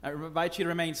I invite you to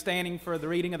remain standing for the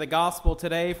reading of the gospel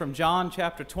today from John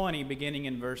chapter 20, beginning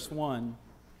in verse 1.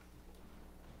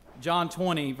 John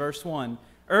 20, verse 1.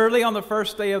 Early on the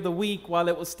first day of the week, while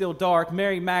it was still dark,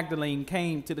 Mary Magdalene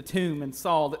came to the tomb and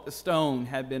saw that the stone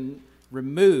had been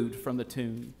removed from the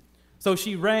tomb. So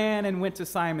she ran and went to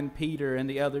Simon Peter and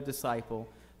the other disciple,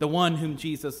 the one whom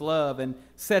Jesus loved, and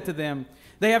said to them,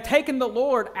 "They have taken the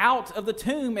Lord out of the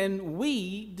tomb, and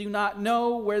we do not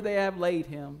know where they have laid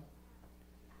him."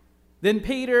 Then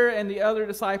Peter and the other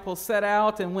disciples set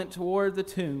out and went toward the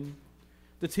tomb.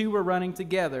 The two were running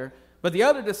together, but the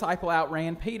other disciple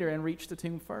outran Peter and reached the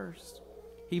tomb first.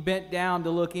 He bent down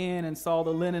to look in and saw the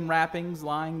linen wrappings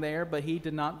lying there, but he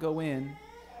did not go in.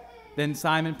 Then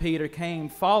Simon Peter came,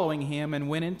 following him, and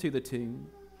went into the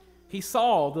tomb. He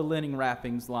saw the linen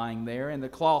wrappings lying there, and the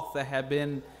cloth that had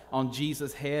been on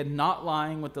Jesus' head, not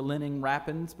lying with the linen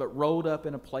wrappings, but rolled up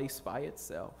in a place by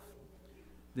itself.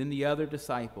 Then the other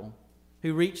disciple,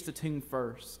 who reached the tomb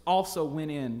first, also went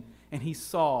in, and he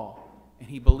saw, and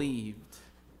he believed.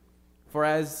 For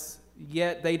as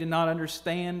yet they did not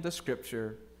understand the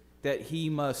scripture, that he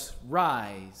must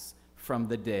rise from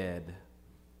the dead.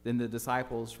 Then the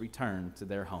disciples returned to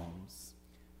their homes.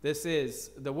 This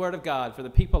is the word of God for the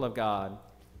people of God.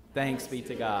 Thanks be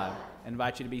to God. I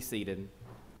invite you to be seated.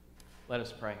 Let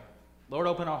us pray. Lord,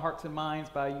 open our hearts and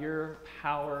minds by your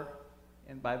power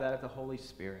and by that of the Holy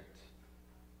Spirit.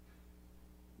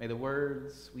 May the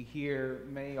words we hear,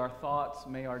 may our thoughts,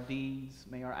 may our deeds,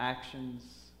 may our actions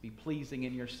be pleasing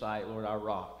in your sight, Lord, our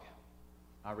rock,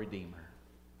 our Redeemer.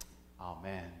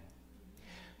 Amen.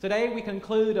 Today we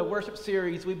conclude a worship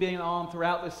series we've been on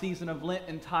throughout the season of Lent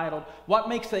entitled, What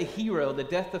Makes a Hero? The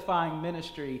Death-Defying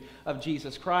Ministry of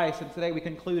Jesus Christ. And today we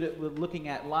conclude it with looking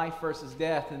at life versus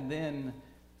death and then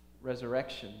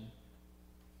resurrection.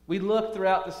 We looked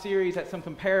throughout the series at some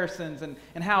comparisons and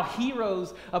how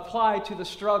heroes apply to the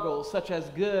struggles, such as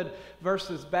good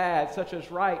versus bad, such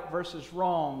as right versus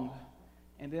wrong.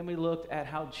 And then we looked at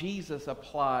how Jesus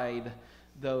applied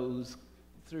those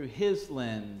through his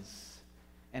lens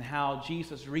and how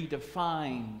Jesus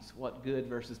redefines what good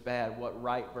versus bad, what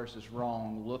right versus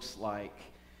wrong looks like,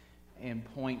 and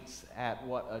points at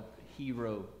what a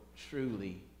hero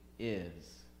truly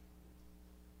is.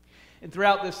 And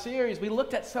throughout this series, we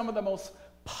looked at some of the most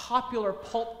popular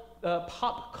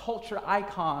pop culture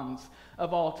icons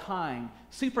of all time.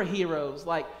 Superheroes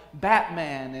like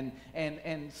Batman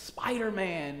and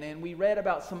Spider-Man, and we read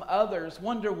about some others,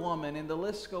 Wonder Woman, and the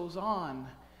list goes on.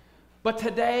 But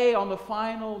today, on the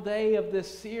final day of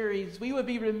this series, we would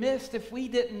be remiss if we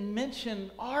didn't mention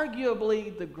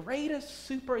arguably the greatest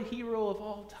superhero of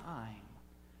all time.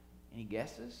 Any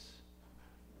guesses?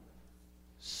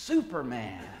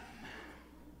 Superman.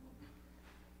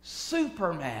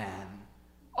 Superman,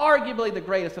 arguably the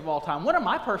greatest of all time. One of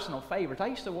my personal favorites.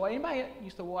 Anybody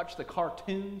used to watch the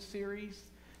cartoon series,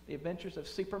 The Adventures of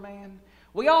Superman?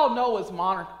 We all know his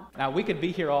monarch. Now, we could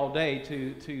be here all day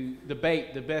to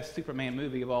debate the best Superman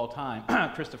movie of all time,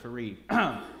 Christopher Reeve.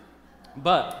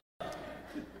 But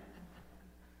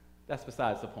that's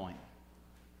besides the point.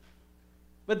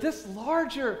 But this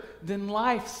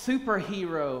larger-than-life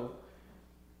superhero,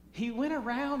 he went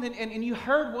around and you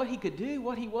heard what he could do,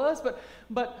 what he was,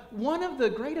 but one of the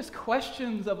greatest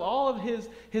questions of all of his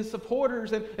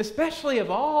supporters, and especially of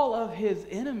all of his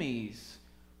enemies,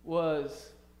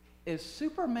 was, is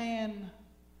Superman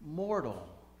mortal?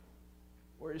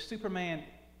 Or is Superman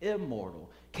immortal?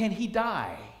 Can he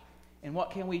die? And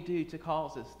what can we do to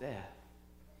cause his death?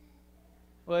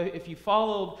 Well, if you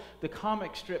followed the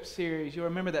comic strip series, you'll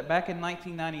remember that back in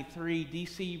 1993,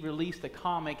 DC released a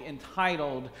comic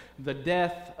entitled The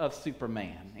Death of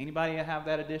Superman. Anybody have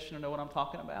that edition or know what I'm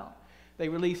talking about? They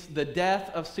released The Death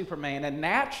of Superman, and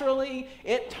naturally,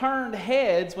 it turned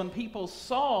heads when people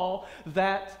saw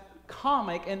that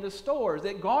comic in the stores.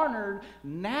 It garnered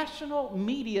national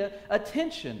media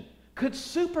attention. Could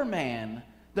Superman,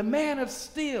 the Man of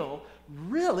Steel,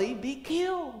 really be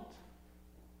killed?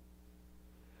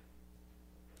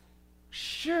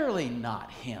 Surely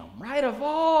not him, right? Of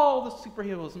all the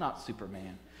superheroes, not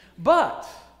Superman. But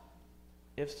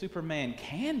if Superman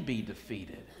can be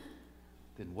defeated,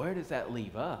 then where does that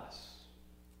leave us?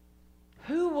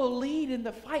 Who will lead in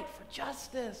the fight for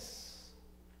justice?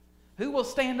 Who will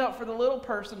stand up for the little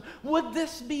person? Would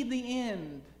this be the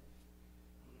end?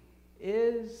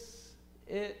 Is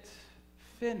it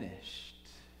finished?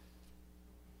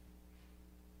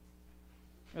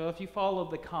 Well, if you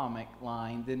followed the comic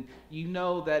line, then you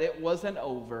know that it wasn't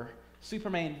over.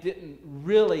 Superman didn't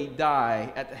really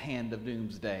die at the hand of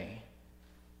Doomsday.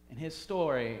 And his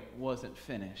story wasn't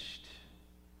finished.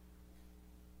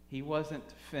 He wasn't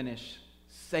finished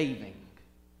saving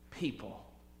people.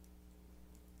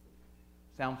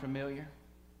 Sound familiar?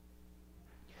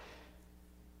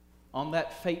 On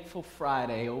that fateful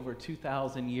Friday over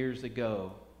 2,000 years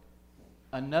ago,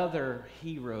 another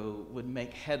hero would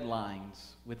make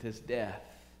headlines with his death.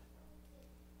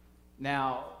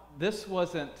 Now, this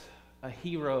wasn't a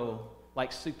hero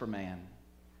like Superman.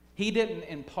 He didn't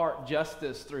impart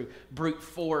justice through brute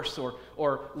force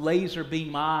or laser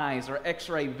beam eyes or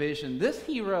x-ray vision. This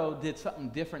hero did something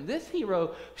different. This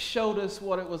hero showed us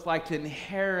what it was like to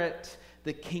inherit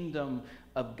the kingdom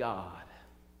of God.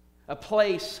 A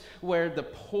place where the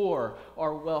poor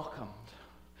are welcomed.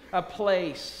 A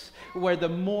place where the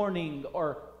mourning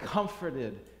are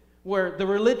comforted. Where the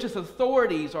religious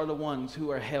authorities are the ones who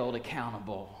are held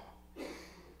accountable.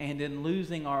 And in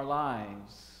losing our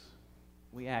lives,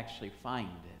 we actually find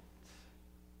it.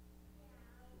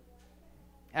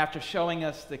 After showing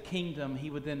us the kingdom, he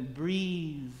would then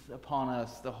breathe upon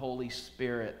us the Holy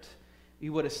Spirit. He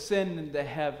would ascend into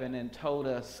heaven and told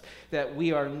us that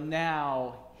we are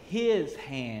now his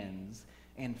hands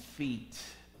and feet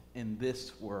in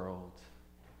this world.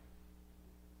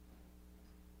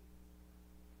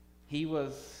 He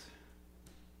was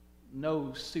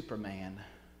no Superman,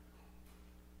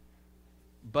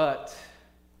 but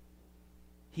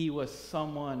he was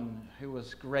someone who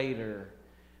was greater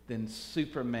than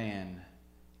Superman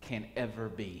can ever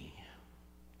be.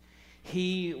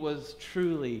 He was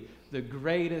truly the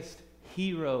greatest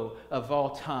hero of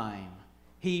all time.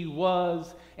 He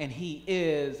was, and he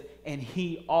is, and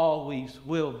he always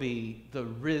will be the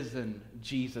risen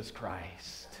Jesus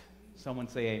Christ. Someone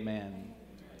say amen.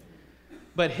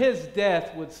 But his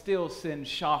death would still send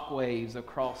shockwaves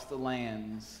across the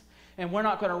lands. And we're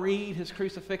not going to read his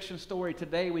crucifixion story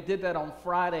today. We did that on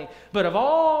Friday. But of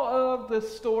all of the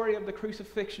story of the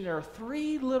crucifixion, there are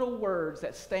three little words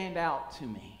that stand out to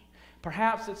me.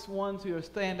 Perhaps it's ones who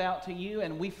stand out to you,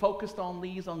 and we focused on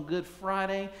these on Good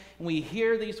Friday. And we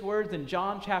hear these words in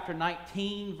John chapter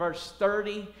 19, verse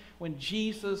 30, when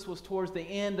Jesus was towards the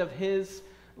end of his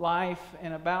life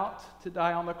and about to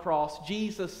die on the cross.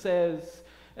 Jesus says,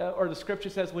 or the scripture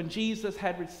says, when Jesus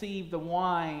had received the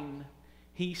wine,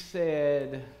 he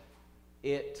said,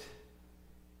 "It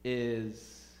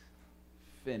is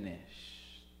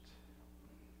finished."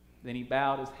 Then he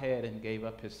bowed his head and gave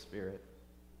up his spirit.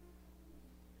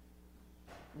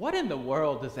 What in the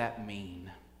world does that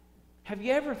mean? Have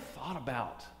you ever thought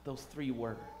about those three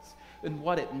words and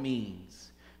what it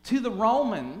means? To the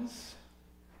Romans,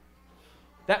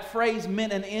 that phrase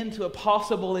meant an end to a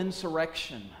possible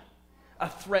insurrection, a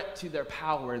threat to their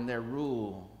power and their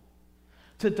rule.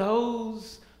 To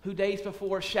those who days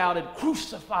before shouted,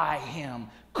 "Crucify him,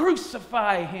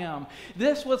 crucify him,"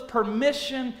 this was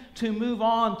permission to move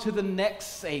on to the next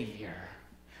Savior,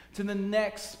 to the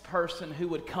next person who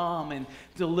would come and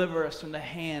deliver us from the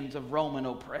hands of Roman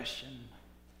oppression.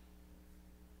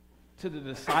 To the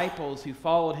disciples who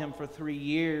followed him for 3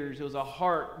 years, it was a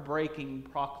heartbreaking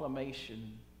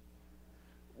proclamation.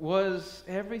 Was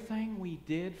everything we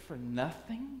did for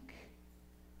nothing?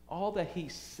 All that he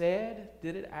said,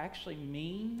 did it actually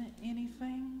mean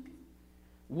anything?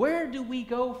 Where do we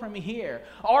go from here?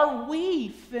 Are we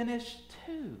finished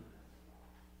too?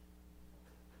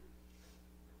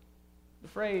 The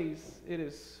phrase, "it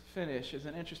is finished," is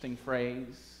an interesting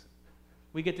phrase.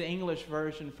 We get the English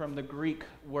version from the Greek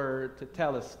word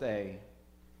tetelestai.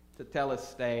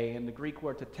 Tetelestai, and the Greek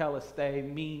word tetelestai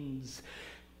means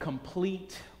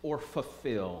complete or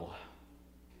fulfill.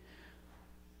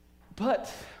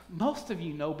 But most of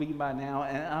you know me by now,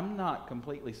 and I'm not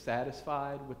completely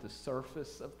satisfied with the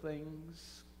surface of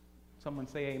things. Someone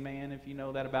say amen if you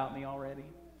know that about me already.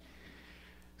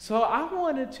 So I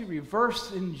wanted to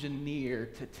reverse engineer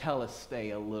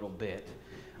tetelestai a little bit.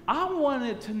 I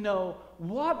wanted to know,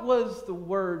 what was the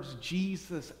words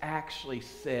Jesus actually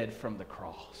said from the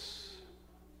cross?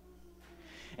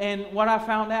 And what I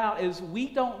found out is we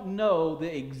don't know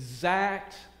the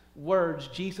exact words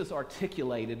Jesus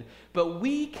articulated, but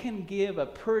we can give a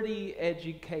pretty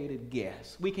educated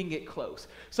guess. We can get close.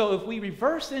 So if we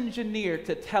reverse engineer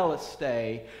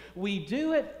tetelestai, we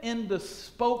do it in the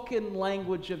spoken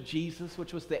language of Jesus,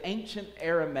 which was the ancient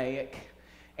Aramaic,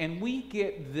 and we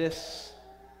get this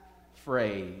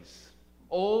phrase,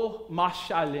 "O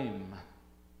mashalim,"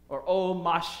 or "O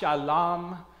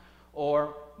mashalam,"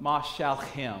 or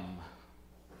 "mashalchem."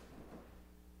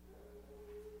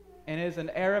 And it is an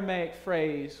Aramaic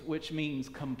phrase which means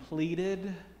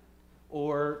completed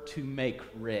or to make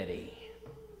ready.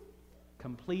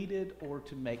 Completed or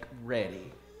to make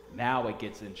ready. Now it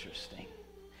gets interesting.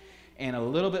 and a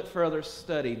little bit further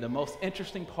study, the most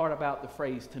interesting part about the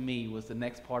phrase to me was the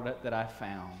next part that I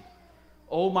found.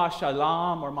 O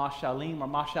mashalom or mashalim or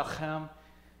mashachem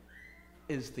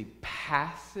is the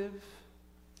passive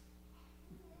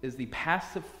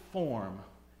form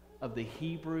of the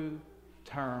Hebrew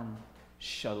term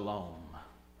shalom.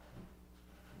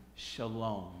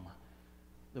 Shalom.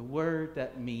 The word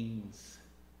that means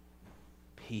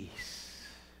peace.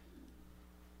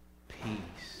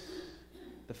 Peace.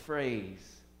 The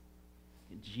phrase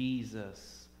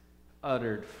Jesus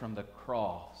uttered from the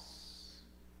cross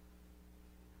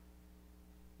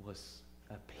was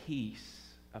a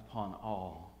peace upon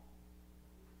all.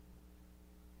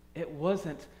 It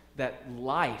wasn't that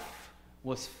life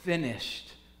was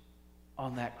finished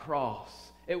on that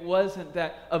cross. It wasn't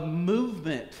that a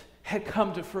movement had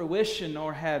come to fruition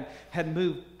or had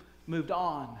moved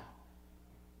on.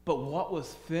 But what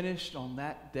was finished on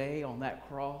that day, on that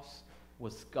cross,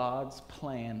 was God's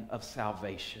plan of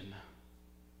salvation.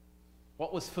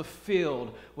 What was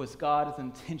fulfilled was God's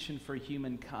intention for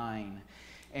humankind.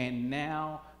 And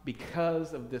now,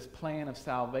 because of this plan of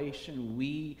salvation,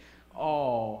 we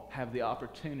all have the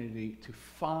opportunity to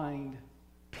find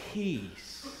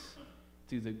peace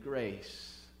through the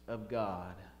grace of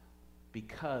God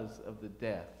because of the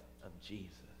death of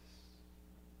Jesus.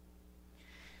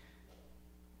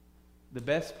 The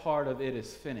best part of it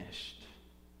is finished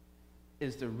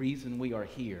is the reason we are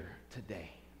here today.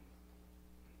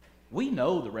 We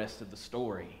know the rest of the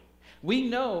story. We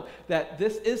know that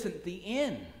this isn't the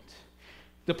end.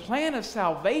 The plan of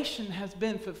salvation has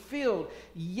been fulfilled.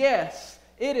 Yes,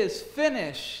 it is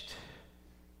finished,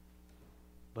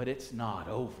 but it's not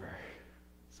over.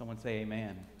 Someone say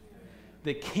amen.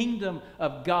 The kingdom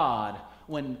of God,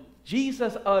 when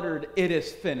Jesus uttered, "It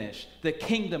is finished," the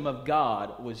kingdom of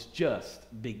God was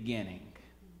just beginning.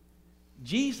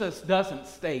 Jesus doesn't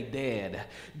stay dead.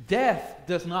 Death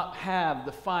does not have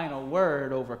the final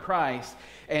word over Christ,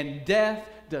 and death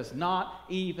does not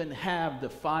even have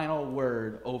the final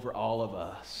word over all of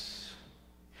us.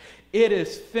 "It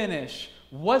is finished"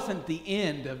 wasn't the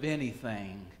end of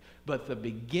anything, but the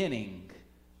beginning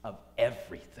of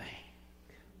everything.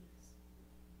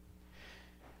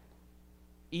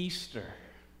 Easter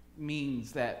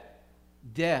means that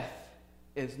death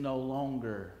is no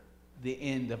longer the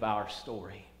end of our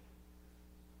story.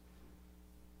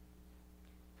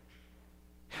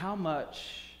 How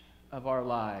much of our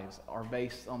lives are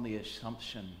based on the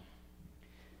assumption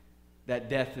that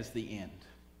death is the end?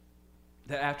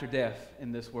 That after death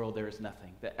in this world there is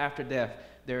nothing. That after death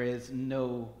there is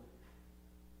nothing.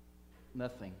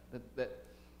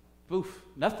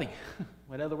 Nothing.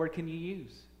 What other word can you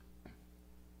use?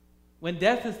 When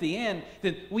death is the end,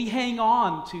 then we hang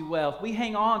on to wealth, we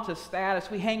hang on to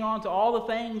status, we hang on to all the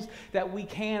things that we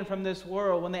can from this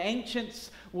world. When the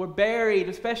ancients were buried,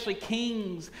 especially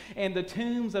kings, and the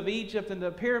tombs of Egypt and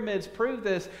the pyramids prove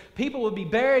this, people would be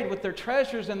buried with their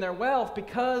treasures and their wealth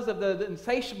because of the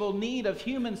insatiable need of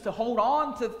humans to hold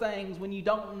on to things when you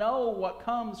don't know what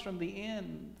comes from the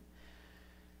end.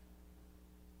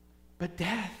 But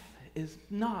death is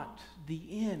not the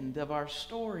end of our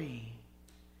story,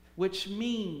 which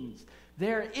means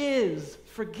there is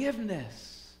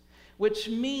forgiveness, which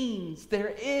means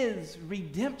there is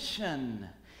redemption.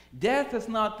 Death is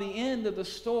not the end of the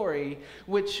story,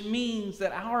 which means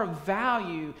that our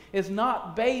value is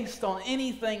not based on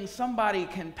anything somebody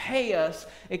can pay us.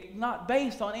 It's not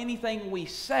based on anything we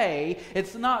say.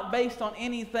 It's not based on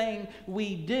anything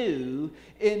we do.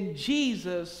 In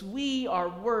Jesus, we are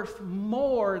worth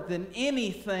more than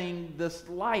anything this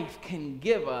life can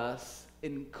give us,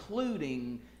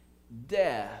 including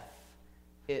death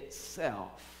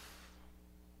itself.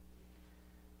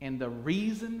 And the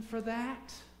reason for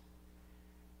that?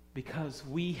 Because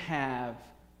we have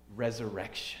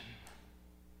resurrection.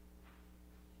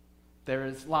 There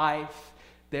is life,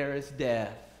 there is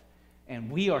death, and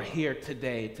we are here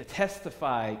today to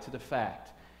testify to the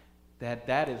fact that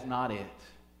that is not it.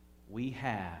 We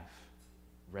have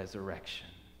resurrection.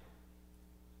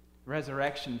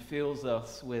 Resurrection fills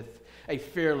us with a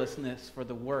fearlessness for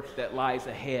the work that lies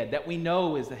ahead, that we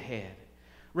know is ahead.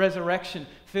 Resurrection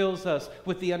fills us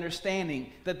with the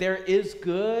understanding that there is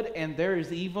good and there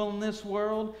is evil in this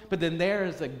world, but then there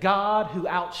is a God who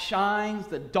outshines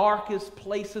the darkest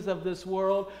places of this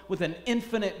world with an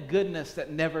infinite goodness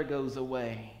that never goes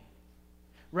away.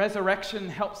 Resurrection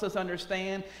helps us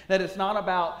understand that it's not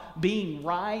about being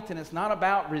right and it's not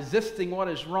about resisting what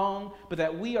is wrong, but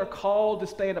that we are called to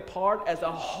stand apart as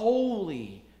a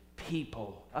holy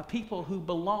people, a people who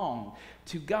belong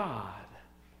to God.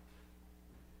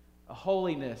 A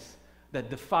holiness that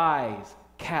defies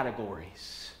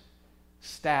categories.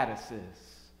 statuses,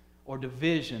 or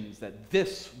divisions that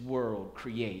this world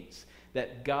creates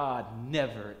that God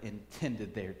never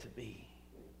intended there to be.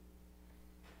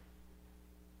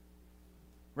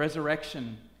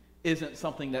 Resurrection isn't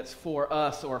something that's for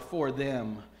us or for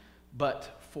them,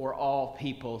 but for all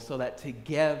people, so that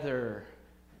together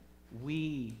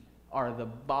we are the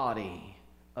body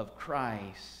of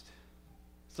Christ,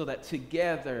 so that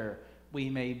together we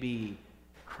may be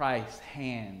Christ's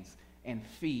hands and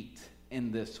feet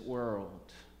in this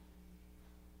world.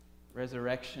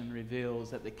 Resurrection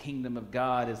reveals that the kingdom of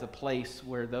God is a place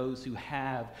where those who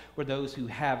have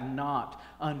not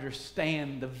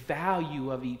understand the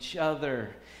value of each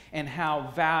other, and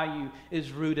how value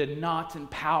is rooted not in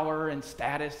power and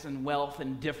status and wealth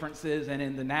and differences and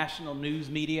in the national news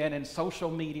media and in social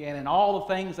media and in all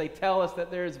the things they tell us that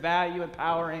there is value and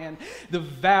power in. The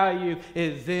value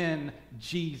is in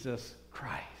Jesus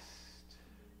Christ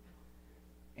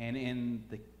and in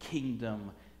the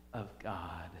kingdom of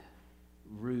God,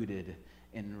 rooted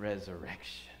in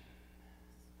resurrection.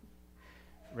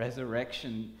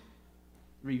 Resurrection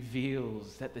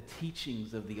reveals that the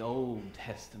teachings of the Old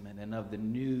Testament and of the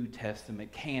New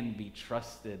Testament can be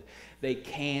trusted. They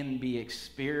can be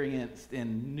experienced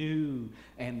in new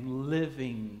and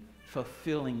living,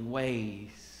 fulfilling ways.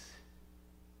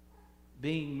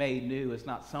 Being made new is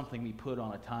not something we put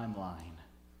on a timeline.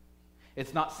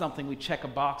 It's not something we check a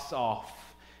box off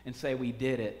and say we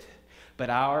did it. But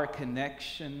our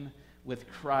connection with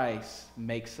Christ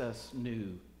makes us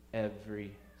new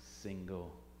every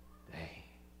single day.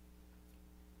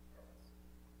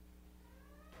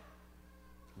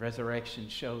 Resurrection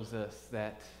shows us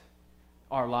that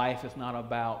our life is not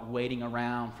about waiting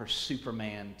around for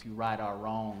Superman to right our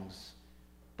wrongs,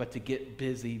 but to get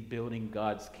busy building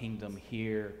God's kingdom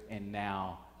here and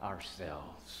now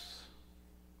ourselves.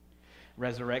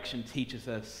 Resurrection teaches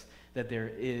us that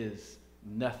there is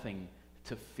nothing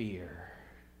to fear.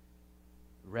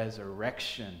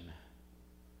 Resurrection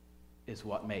is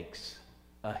what makes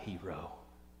a hero.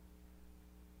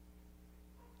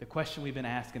 The question we've been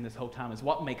asking this whole time is,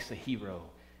 what makes a hero?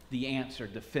 The answer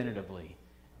definitively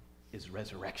is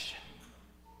resurrection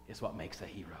is what makes a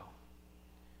hero.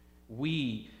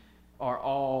 We are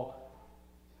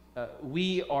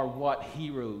what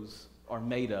heroes are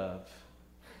made of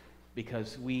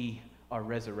because we are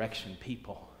resurrection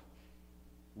people.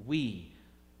 We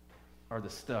are the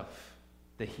stuff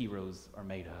that heroes are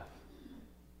made of.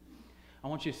 I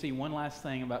want you to see one last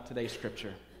thing about today's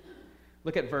scripture.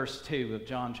 Look at verse 2 of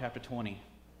John chapter 20.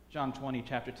 John 20,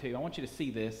 chapter 2. I want you to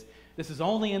see this. This is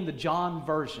only in the John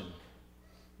version.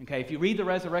 Okay, if you read the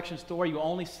resurrection story, you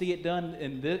only see it done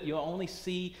in this, you only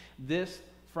see this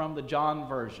from the John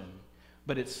version.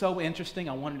 But it's so interesting,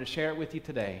 I wanted to share it with you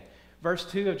today. Verse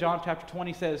 2 of John chapter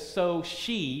 20 says, "So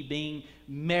she, being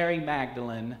Mary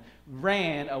Magdalene,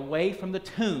 ran away from the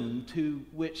tomb," to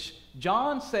which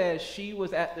John says she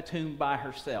was at the tomb by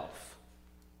herself.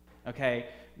 Okay,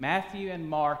 Matthew and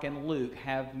Mark and Luke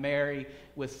have Mary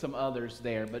with some others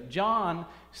there, but John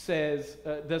says,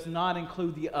 does not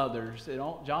include the others.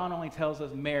 John only tells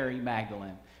us Mary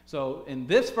Magdalene. So in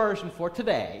this version for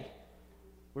today,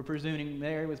 we're presuming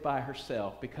Mary was by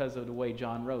herself because of the way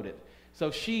John wrote it.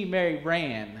 So she, Mary,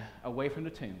 ran away from the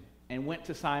tomb and went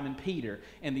to Simon Peter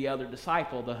and the other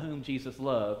disciple, the whom Jesus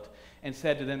loved, and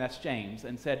said to them, that's James,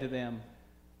 and said to them,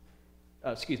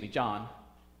 John,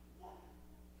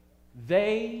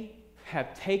 "They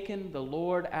have taken the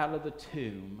Lord out of the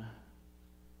tomb,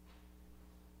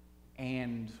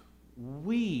 and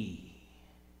we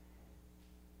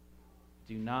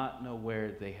do not know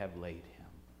where they have laid him."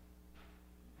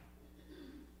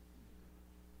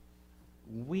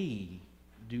 We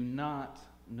do not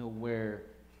know where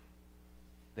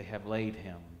they have laid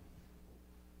him.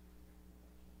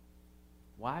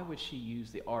 Why would she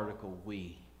use the article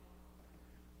we,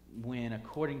 when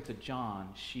according to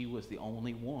John, she was the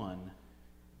only one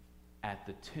at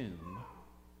the tomb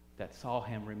that saw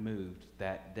him removed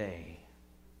that day?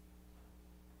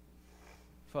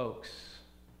 Folks,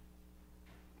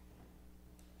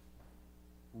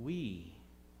 we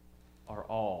are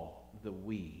all the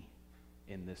we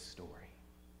in this story.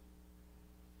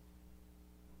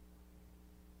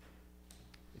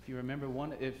 If you remember,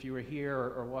 if you were here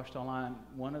or watched online,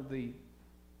 one of the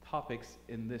topics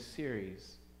in this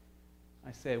series,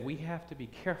 I said we have to be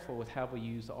careful with how we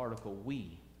use the article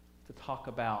we to talk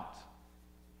about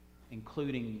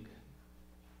including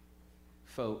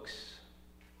folks.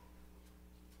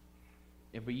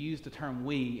 If we use the term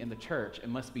we in the church, it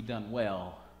must be done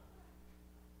well.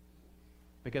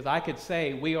 Because I could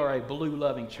say we are a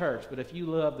blue-loving church, but if you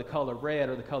love the color red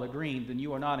or the color green, then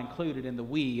you are not included in the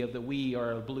we of the we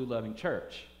are a blue-loving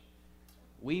church.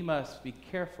 We must be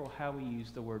careful how we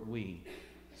use the word we.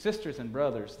 Sisters and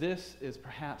brothers, this is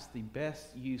perhaps the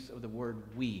best use of the word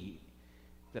we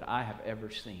that I have ever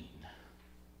seen.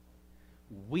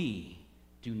 We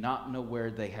do not know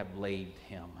where they have laid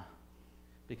him,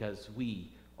 because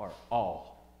we are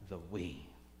all the we.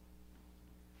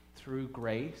 Through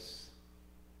grace,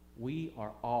 we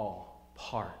are all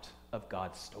part of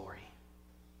God's story.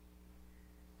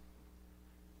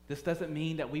 This doesn't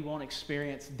mean that we won't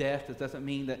experience death. This doesn't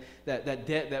mean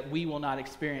that we will not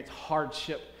experience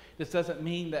hardship. This doesn't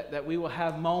mean that we will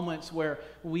have moments where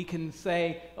we can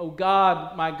say, oh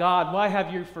God, my God, why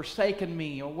have you forsaken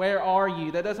me? Or where are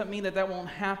you? That doesn't mean that won't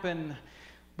happen.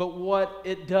 But what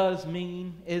it does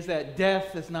mean is that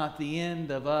death is not the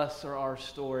end of us or our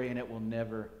story, and it will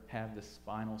never have this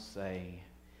final say.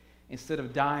 Instead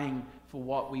of dying for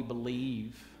what we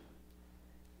believe,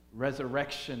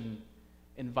 resurrection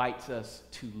invites us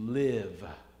to live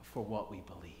for what we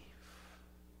believe.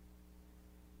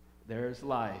 There is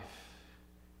life,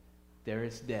 there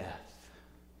is death,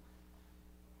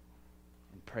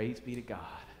 and praise be to God,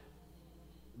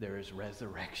 there is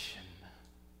resurrection.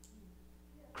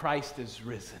 Christ is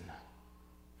risen.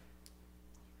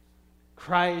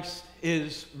 Christ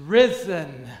is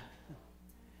risen.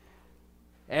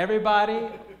 Everybody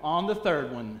on the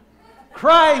third one.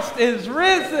 Christ is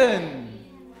risen.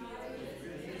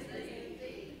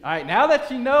 All right, now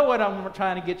that you know what I'm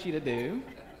trying to get you to do,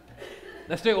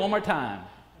 let's do it one more time.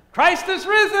 Christ is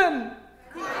risen.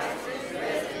 Christ is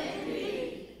risen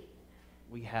indeed.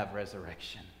 We have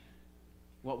resurrection.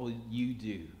 What will you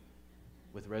do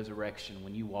with resurrection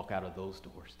when you walk out of those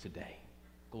doors today?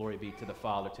 Glory be to the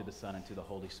Father, to the Son, and to the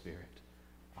Holy Spirit.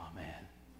 Amen.